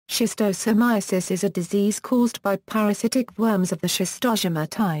Schistosomiasis is a disease caused by parasitic worms of the Schistosoma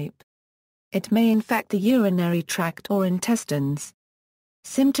type. It may infect the urinary tract or intestines.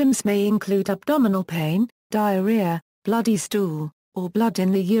 Symptoms may include abdominal pain, diarrhea, bloody stool, or blood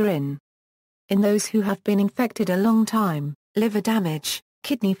in the urine. In those who have been infected a long time, liver damage,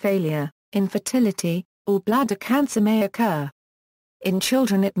 kidney failure, infertility, or bladder cancer may occur. In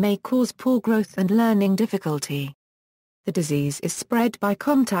children it may cause poor growth and learning difficulty. The disease is spread by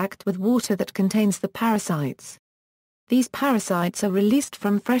contact with water that contains the parasites. These parasites are released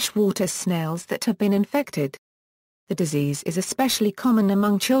from freshwater snails that have been infected. The disease is especially common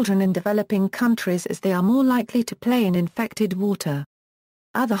among children in developing countries as they are more likely to play in infected water.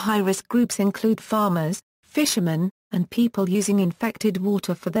 Other high-risk groups include farmers, fishermen, and people using infected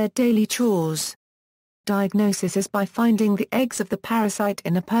water for their daily chores. Diagnosis is by finding the eggs of the parasite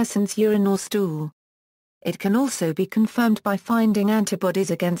in a person's urine or stool. It can also be confirmed by finding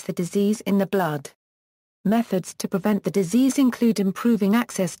antibodies against the disease in the blood. Methods to prevent the disease include improving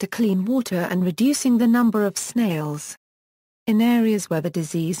access to clean water and reducing the number of snails. In areas where the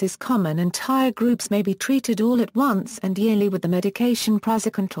disease is common, entire groups may be treated all at once and yearly with the medication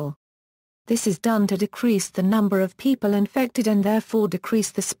praziquantel. This is done to decrease the number of people infected and therefore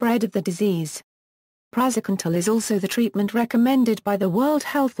decrease the spread of the disease. Praziquantel is also the treatment recommended by the World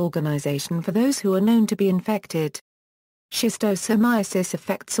Health Organization for those who are known to be infected. Schistosomiasis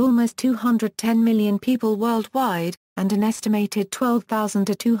affects almost 210 million people worldwide, and an estimated 12,000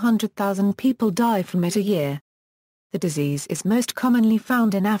 to 200,000 people die from it a year. The disease is most commonly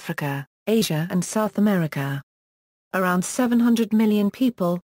found in Africa, Asia and South America. Around 700 million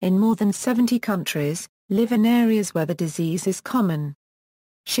people, in more than 70 countries, live in areas where the disease is common.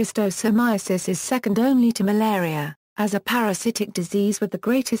 Schistosomiasis is second only to malaria, as a parasitic disease with the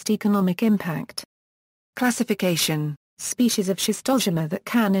greatest economic impact. Classification: species of Schistosoma that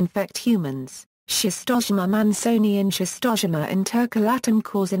can infect humans. Schistosoma mannsoni and Schistosoma intercalatum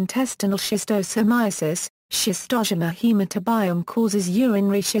cause intestinal schistosomiasis. Schistosoma hematobiome causes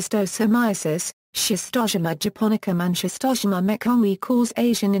urinary schistosomiasis. Schistosoma japonicum and Schistosoma mekongii cause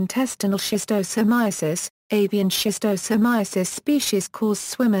Asian intestinal schistosomiasis. Avian schistosomiasis species cause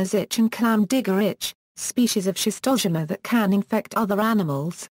swimmer's itch and clam digger itch. Species of Schistosoma that can infect other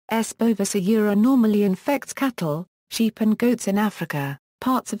animals. S. bovis normally infects cattle, sheep and goats in Africa,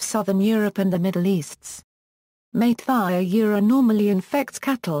 parts of southern Europe and the Middle East. Maithaia normally infects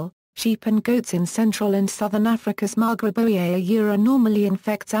cattle, sheep and goats in central and southern Africa's Maghrebaia normally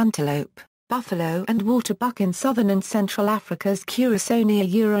infects antelope, buffalo and waterbuck in southern and central Africa's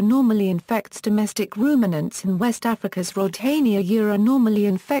Curaçonia normally infects domestic ruminants in West Africa's Rhodania normally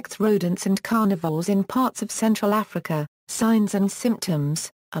infects rodents and carnivores in parts of Central Africa. Signs and symptoms: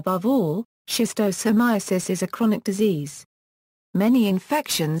 above all, schistosomiasis is a chronic disease. Many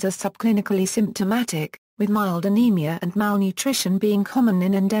infections are subclinically symptomatic, with mild anemia and malnutrition being common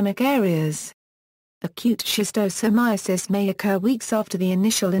in endemic areas. Acute schistosomiasis may occur weeks after the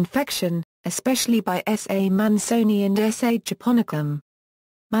initial infection, especially by S. a. mannsoni and S. a. japonicum.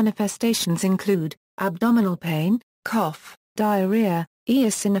 Manifestations include abdominal pain, cough, diarrhea,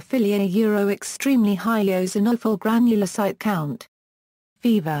 eosinophilia extremely high eosinophil granulocyte count,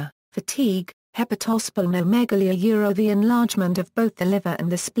 fever, fatigue, hepatosplenomegaly the enlargement of both the liver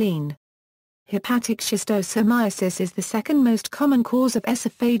and the spleen. Hepatic schistosomiasis is the second most common cause of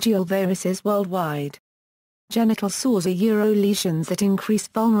esophageal varices worldwide. Genital sores are lesions that increase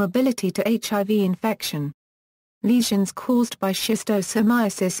vulnerability to HIV infection. Lesions caused by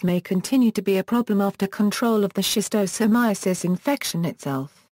schistosomiasis may continue to be a problem after control of the schistosomiasis infection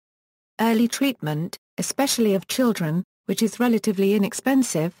itself. Early treatment, especially of children, which is relatively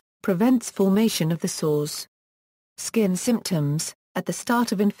inexpensive, prevents formation of the sores. Skin symptoms: at the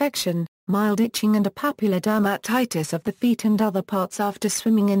start of infection, mild itching and a papular dermatitis of the feet and other parts after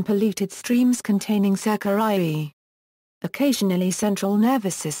swimming in polluted streams containing cercoria. Occasionally central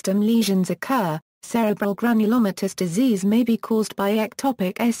nervous system lesions occur. Cerebral granulomatous disease may be caused by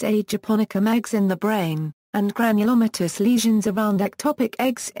ectopic S. a. japonicum eggs in the brain, and granulomatous lesions around ectopic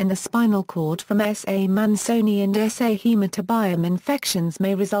eggs in the spinal cord from S. a. mannsoni and S. a. hematobiome infections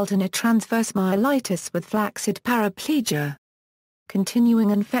may result in a transverse myelitis with flaccid paraplegia.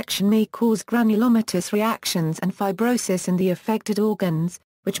 Continuing infection may cause granulomatous reactions and fibrosis in the affected organs,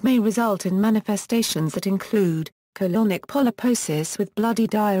 which may result in manifestations that include colonic polyposis with bloody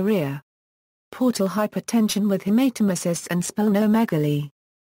diarrhea, portal hypertension with hematemesis and splenomegaly,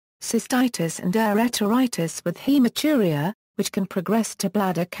 cystitis and ureteritis with hematuria, which can progress to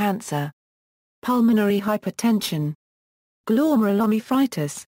bladder cancer, pulmonary hypertension,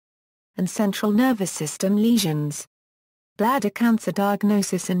 glomerulonephritis, and central nervous system lesions. Bladder cancer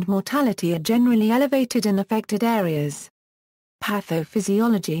diagnosis and mortality are generally elevated in affected areas.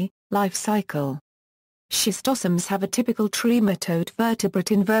 Pathophysiology, life cycle. Schistosomes have a typical trematode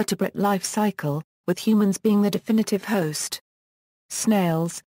vertebrate-invertebrate life cycle, with humans being the definitive host.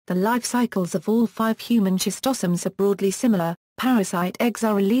 Snails, the life cycles of all 5 human schistosomes are broadly similar. Parasite eggs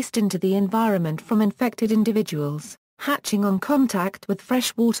are released into the environment from infected individuals, hatching on contact with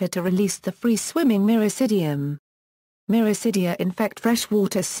fresh water to release the free-swimming miracidium. Miracidia infect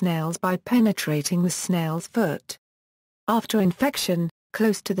freshwater snails by penetrating the snail's foot. After infection,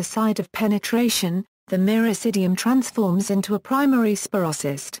 close to the site of penetration, the miracidium transforms into a primary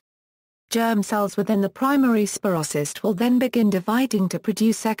sporocyst. Germ cells within the primary sporocyst will then begin dividing to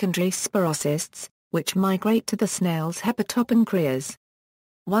produce secondary sporocysts, which migrate to the snail's hepatopancreas.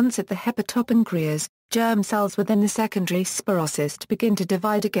 Once at the hepatopancreas, germ cells within the secondary sporocyst begin to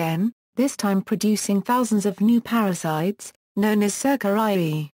divide again, this time producing thousands of new parasites, known as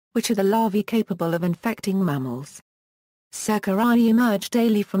Cercariae, which are the larvae capable of infecting mammals. Cercariae emerge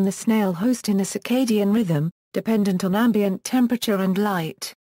daily from the snail host in a circadian rhythm, dependent on ambient temperature and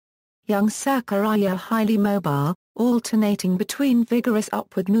light. Young Cercariae are highly mobile, alternating between vigorous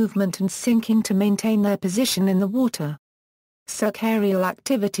upward movement and sinking to maintain their position in the water. Cercarial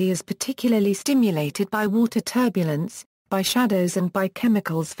activity is particularly stimulated by water turbulence, by shadows and by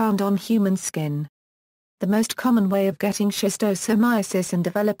chemicals found on human skin. The most common way of getting schistosomiasis in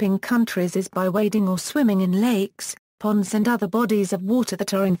developing countries is by wading or swimming in lakes, ponds and other bodies of water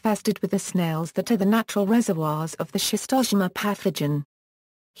that are infested with the snails that are the natural reservoirs of the Schistosoma pathogen.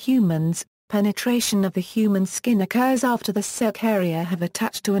 Humans, penetration of the human skin occurs after the Cercaria have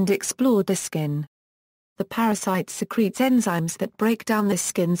attached to and explored the skin. The parasite secretes enzymes that break down the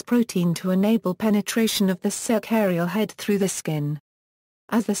skin's protein to enable penetration of the cercarial head through the skin.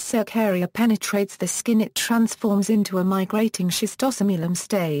 As the cercaria penetrates the skin, it transforms into a migrating schistosomulum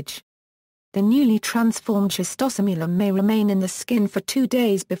stage. The newly transformed schistosomulum may remain in the skin for 2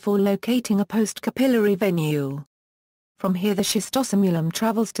 days before locating a post-capillary venule. From here the schistosomulum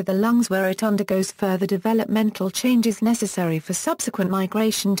travels to the lungs where it undergoes further developmental changes necessary for subsequent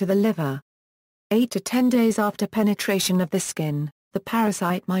migration to the liver. 8 to 10 days after penetration of the skin, the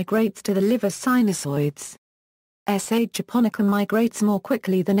parasite migrates to the liver sinusoids. S. japonicum migrates more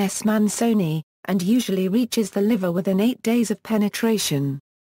quickly than S. mansoni, and usually reaches the liver within 8 days of penetration.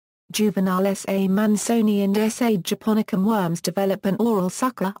 Juvenile S. mansoni and S. japonicum worms develop an oral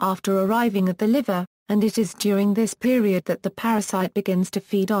sucker after arriving at the liver, and it is during this period that the parasite begins to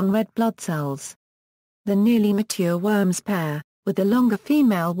feed on red blood cells. The nearly mature worms pair, with the longer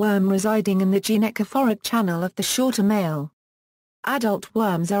female worm residing in the genecophoric channel of the shorter male. Adult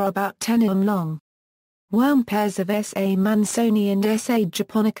worms are about 10 mm long. Worm pairs of S. mansoni and S.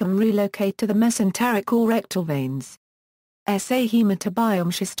 japonicum relocate to the mesenteric or rectal veins. S.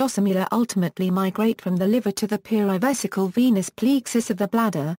 hematobiome schistosomula ultimately migrate from the liver to the perivesical venous plexus of the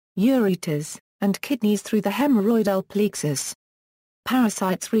bladder, ureters, and kidneys through the hemorrhoidal plexus.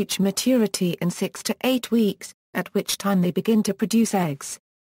 Parasites reach maturity in 6 to 8 weeks, at which time they begin to produce eggs.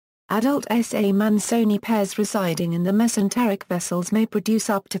 Adult S. mansoni pairs residing in the mesenteric vessels may produce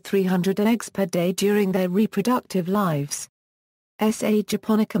up to 300 eggs per day during their reproductive lives. S.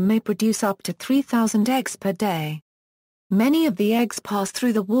 japonicum may produce up to 3,000 eggs per day. Many of the eggs pass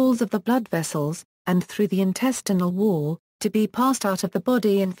through the walls of the blood vessels, and through the intestinal wall, to be passed out of the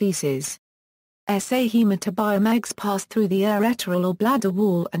body in feces. S. hematobiome eggs pass through the ureteral or bladder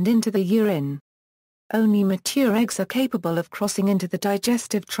wall and into the urine. Only mature eggs are capable of crossing into the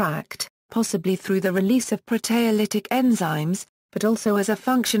digestive tract, possibly through the release of proteolytic enzymes, but also as a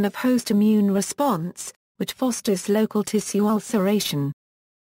function of host immune response, which fosters local tissue ulceration.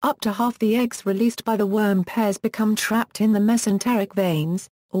 Up to half the eggs released by the worm pairs become trapped in the mesenteric veins,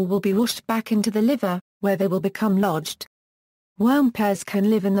 or will be washed back into the liver, where they will become lodged. Worm pairs can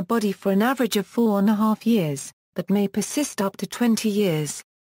live in the body for an average of 4.5 years, but may persist up to 20 years.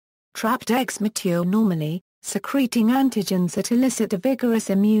 Trapped eggs mature normally, secreting antigens that elicit a vigorous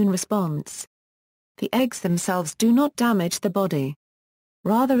immune response. The eggs themselves do not damage the body.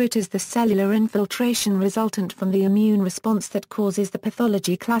 Rather, it is the cellular infiltration resultant from the immune response that causes the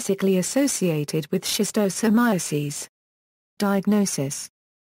pathology classically associated with schistosomiasis. Diagnosis.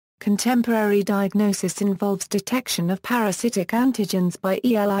 Contemporary diagnosis involves detection of parasitic antigens by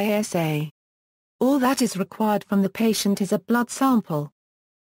ELISA. All that is required from the patient is a blood sample.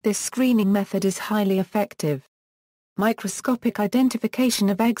 This screening method is highly effective. Microscopic identification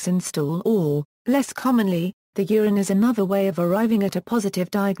of eggs in stool or, less commonly, the urine is another way of arriving at a positive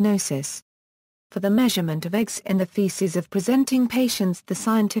diagnosis. For the measurement of eggs in the feces of presenting patients, the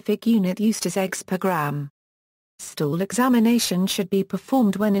scientific unit used is eggs per gram. Stool examination should be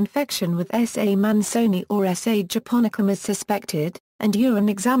performed when infection with S. a. mansoni or S. a. japonicum is suspected, and urine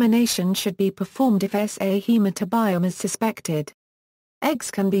examination should be performed if S. a. hematobiome is suspected.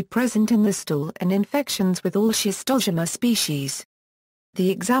 Eggs can be present in the stool and infections with all Schistosoma species. The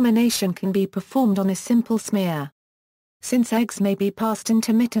examination can be performed on a simple smear. Since eggs may be passed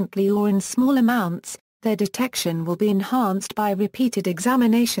intermittently or in small amounts, their detection will be enhanced by repeated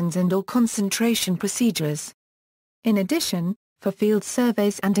examinations and/or concentration procedures. In addition, for field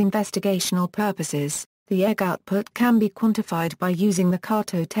surveys and investigational purposes, the egg output can be quantified by using the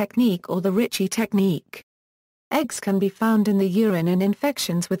Kato technique or the Ritchie technique. Eggs can be found in the urine in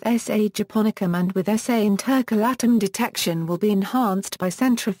infections with S. a. japonicum and with S. a. intercalatum. Detection will be enhanced by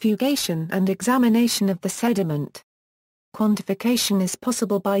centrifugation and examination of the sediment. Quantification is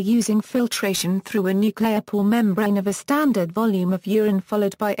possible by using filtration through a nuclear pore membrane of a standard volume of urine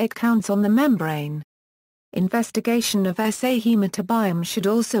followed by egg counts on the membrane. Investigation of S. a. hematobiome should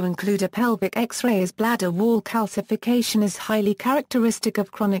also include a pelvic X-ray, as bladder wall calcification is highly characteristic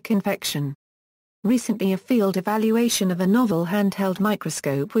of chronic infection. Recently, a field evaluation of a novel handheld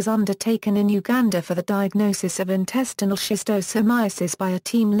microscope was undertaken in Uganda for the diagnosis of intestinal schistosomiasis by a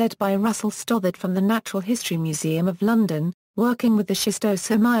team led by Russell Stothard from the Natural History Museum of London, working with the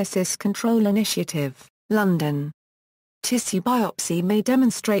Schistosomiasis Control Initiative, London. Tissue biopsy may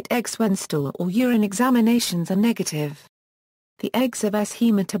demonstrate eggs when stool or urine examinations are negative. The eggs of S.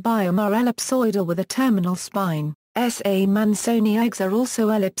 hematobiome are ellipsoidal with a terminal spine. S. a. mansoni eggs are also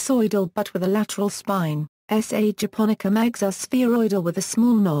ellipsoidal but with a lateral spine. S. a. japonicum eggs are spheroidal with a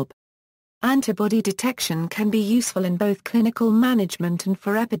small knob. Antibody detection can be useful in both clinical management and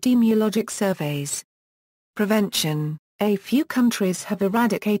for epidemiologic surveys. Prevention: a few countries have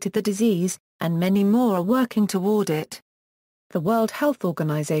eradicated the disease, and many more are working toward it. The World Health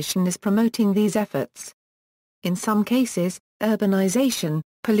Organization is promoting these efforts. In some cases, urbanization,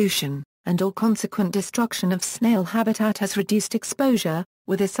 pollution, and/or consequent destruction of snail habitat has reduced exposure,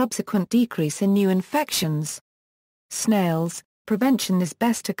 with a subsequent decrease in new infections. Snails: prevention is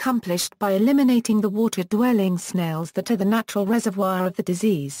best accomplished by eliminating the water-dwelling snails that are the natural reservoir of the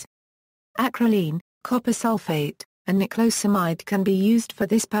disease. Acrolein, copper sulfate, and niclosamide can be used for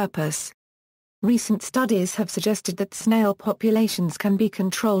this purpose. Recent studies have suggested that snail populations can be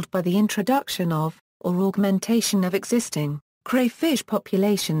controlled by the introduction of, or augmentation of existing, crayfish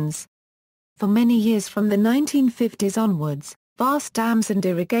populations. For many years from the 1950s onwards, vast dams and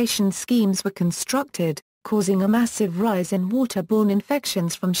irrigation schemes were constructed, causing a massive rise in waterborne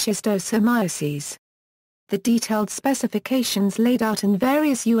infections from schistosomiasis. The detailed specifications laid out in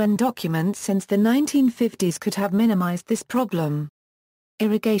various UN documents since the 1950s could have minimized this problem.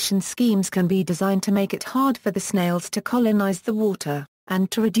 Irrigation schemes can be designed to make it hard for the snails to colonize the water, and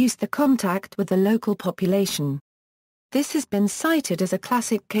to reduce the contact with the local population. This has been cited as a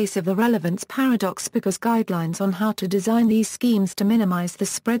classic case of the relevance paradox because guidelines on how to design these schemes to minimize the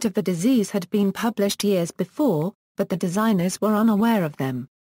spread of the disease had been published years before, but the designers were unaware of them.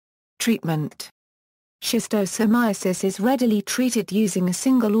 Treatment: schistosomiasis is readily treated using a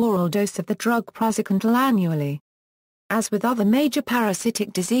single oral dose of the drug praziquantel annually. As with other major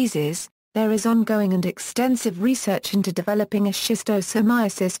parasitic diseases, there is ongoing and extensive research into developing a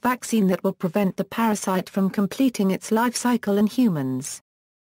schistosomiasis vaccine that will prevent the parasite from completing its life cycle in humans.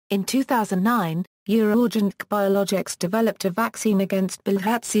 In 2009, Urgent Biologics developed a vaccine against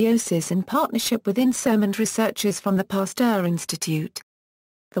bilharziosis in partnership with Inserm and researchers from the Pasteur Institute.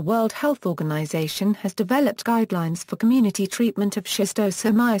 The World Health Organization has developed guidelines for community treatment of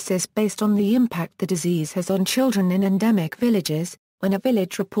schistosomiasis based on the impact the disease has on children in endemic villages. When a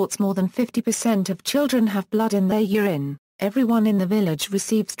village reports more than 50% of children have blood in their urine, everyone in the village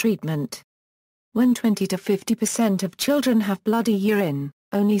receives treatment. When 20 to 50% of children have bloody urine,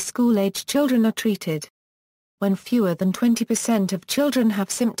 only school-age children are treated. When fewer than 20% of children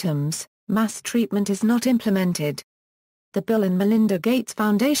have symptoms, mass treatment is not implemented. The Bill and Melinda Gates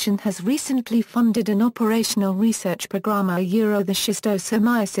Foundation has recently funded an operational research program the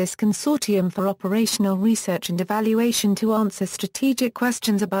Schistosomiasis Consortium for Operational Research and Evaluation to answer strategic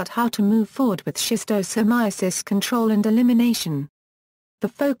questions about how to move forward with schistosomiasis control and elimination. The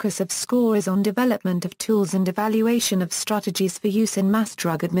focus of SCORE is on development of tools and evaluation of strategies for use in mass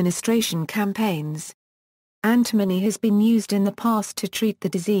drug administration campaigns. Antimony has been used in the past to treat the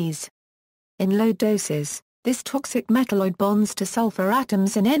disease. In low doses, this toxic metalloid bonds to sulfur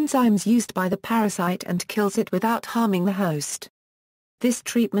atoms in enzymes used by the parasite and kills it without harming the host. This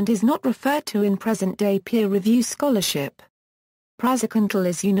treatment is not referred to in present-day peer-review scholarship. Praziquantel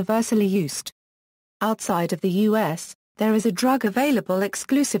is universally used. Outside of the U.S., There is a drug available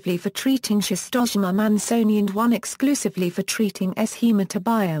exclusively for treating Schistosoma mansoni and one exclusively for treating S.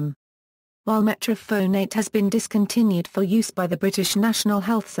 hematobiome. While metrophenate has been discontinued for use by the British National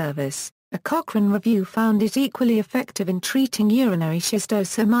Health Service, a Cochrane review found it equally effective in treating urinary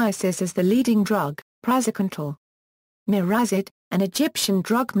schistosomiasis as the leading drug. Praziquantel. Mirazid, an Egyptian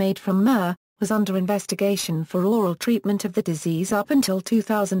drug made from myrrh, was under investigation for oral treatment of the disease up until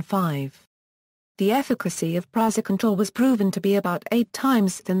 2005. The efficacy of praziquantel was proven to be about 8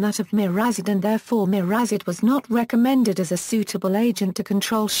 times than that of mirazid, and therefore mirazid was not recommended as a suitable agent to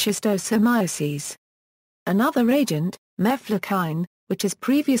control schistosomiasis. Another agent, mefloquine, which has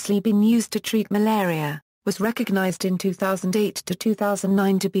previously been used to treat malaria, was recognized in 2008 to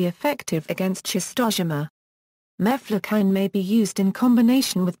 2009 to be effective against schistosoma. Mefloquine may be used in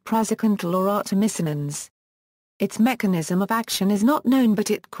combination with praziquantel or artemisinin. Its mechanism of action is not known, but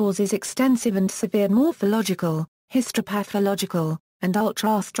it causes extensive and severe morphological, histopathological, and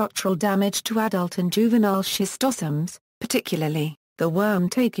ultrastructural damage to adult and juvenile schistosomes, particularly the worm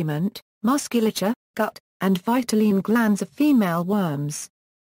tegument, musculature, gut, and vitelline glands of female worms.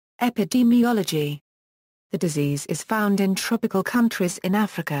 Epidemiology. The disease is found in tropical countries in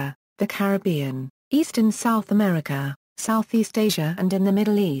Africa, the Caribbean, East and South America, Southeast Asia and in the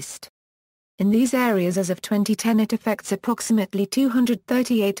Middle East. In these areas as of 2010 it affects approximately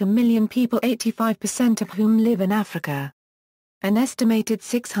 238 million people, 85% of whom live in Africa. An estimated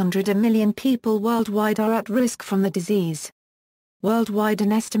 600 million people worldwide are at risk from the disease. Worldwide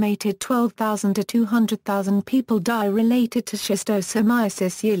an estimated 12,000 to 200,000 people die related to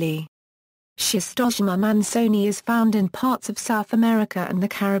schistosomiasis yearly. Schistosoma mansoni is found in parts of South America and the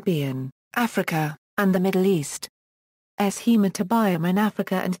Caribbean, Africa, and the Middle East. S. hematobiome in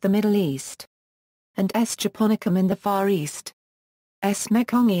Africa and the Middle East. And S. japonicum in the Far East. S.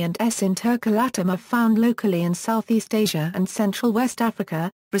 mekongi and S. intercalatum are found locally in Southeast Asia and Central West Africa,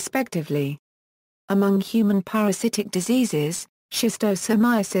 respectively. Among human parasitic diseases,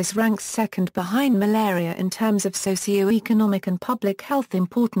 schistosomiasis ranks second behind malaria in terms of socio-economic and public health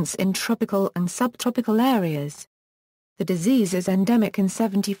importance in tropical and subtropical areas. The disease is endemic in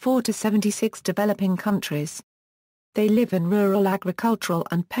 74 to 76 developing countries. They live in rural agricultural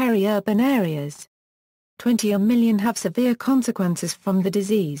and peri-urban areas. 20 million have severe consequences from the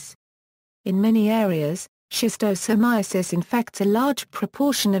disease. In many areas, schistosomiasis infects a large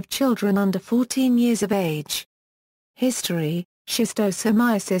proportion of children under 14 years of age. History.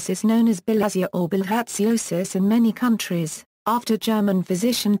 Schistosomiasis is known as bilharzia or bilharziosis in many countries, after German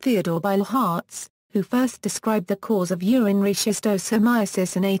physician Theodor Bilharz, who first described the cause of urinary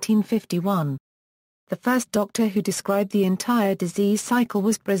schistosomiasis in 1851. The first doctor who described the entire disease cycle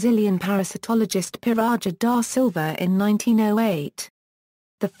was Brazilian parasitologist Piraja da Silva in 1908.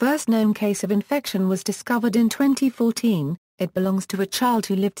 The first known case of infection was discovered in 2014, it belongs to a child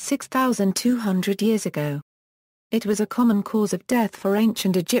who lived 6,200 years ago. It was a common cause of death for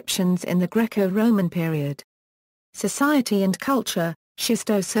ancient Egyptians in the Greco-Roman period. Society and culture.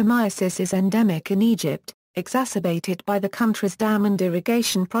 Schistosomiasis is endemic in Egypt, exacerbated by the country's dam and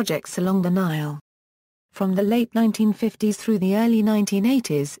irrigation projects along the Nile. From the late 1950s through the early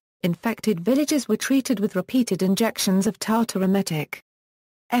 1980s, infected villages were treated with repeated injections of tartar emetic.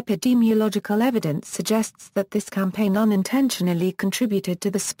 Epidemiological evidence suggests that this campaign unintentionally contributed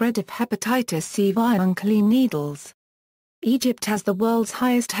to the spread of hepatitis C via unclean needles. Egypt has the world's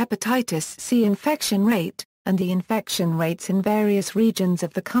highest hepatitis C infection rate, and the infection rates in various regions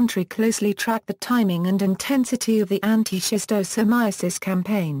of the country closely track the timing and intensity of the anti-schistosomiasis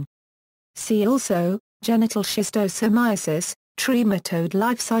campaign. See also, genital schistosomiasis, trematode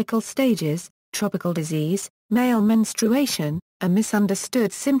life cycle stages, tropical disease, male menstruation, a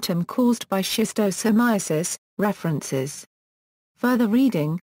misunderstood symptom caused by schistosomiasis, references. Further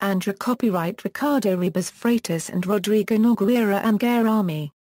reading, Andra copyright Ricardo Ribas Freitas and Rodrigo Nogueira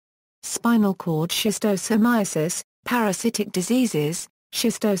Angarami. Spinal cord schistosomiasis, parasitic diseases,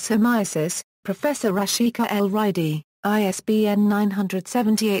 schistosomiasis, Professor Rashika L. Raidi, ISBN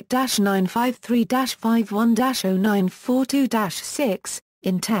 973-551-0942-6,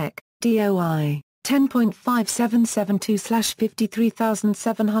 in Tech, DOI.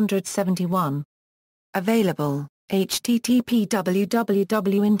 10.5772/53771. Available, http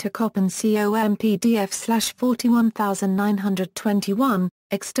www.intercom.com/41,921,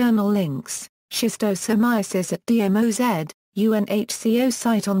 external links, Schistosomiasis at DMOZ, UNHCO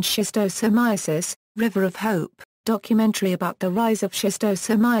site on schistosomiasis, River of Hope, documentary about the rise of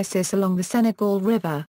schistosomiasis along the Senegal River.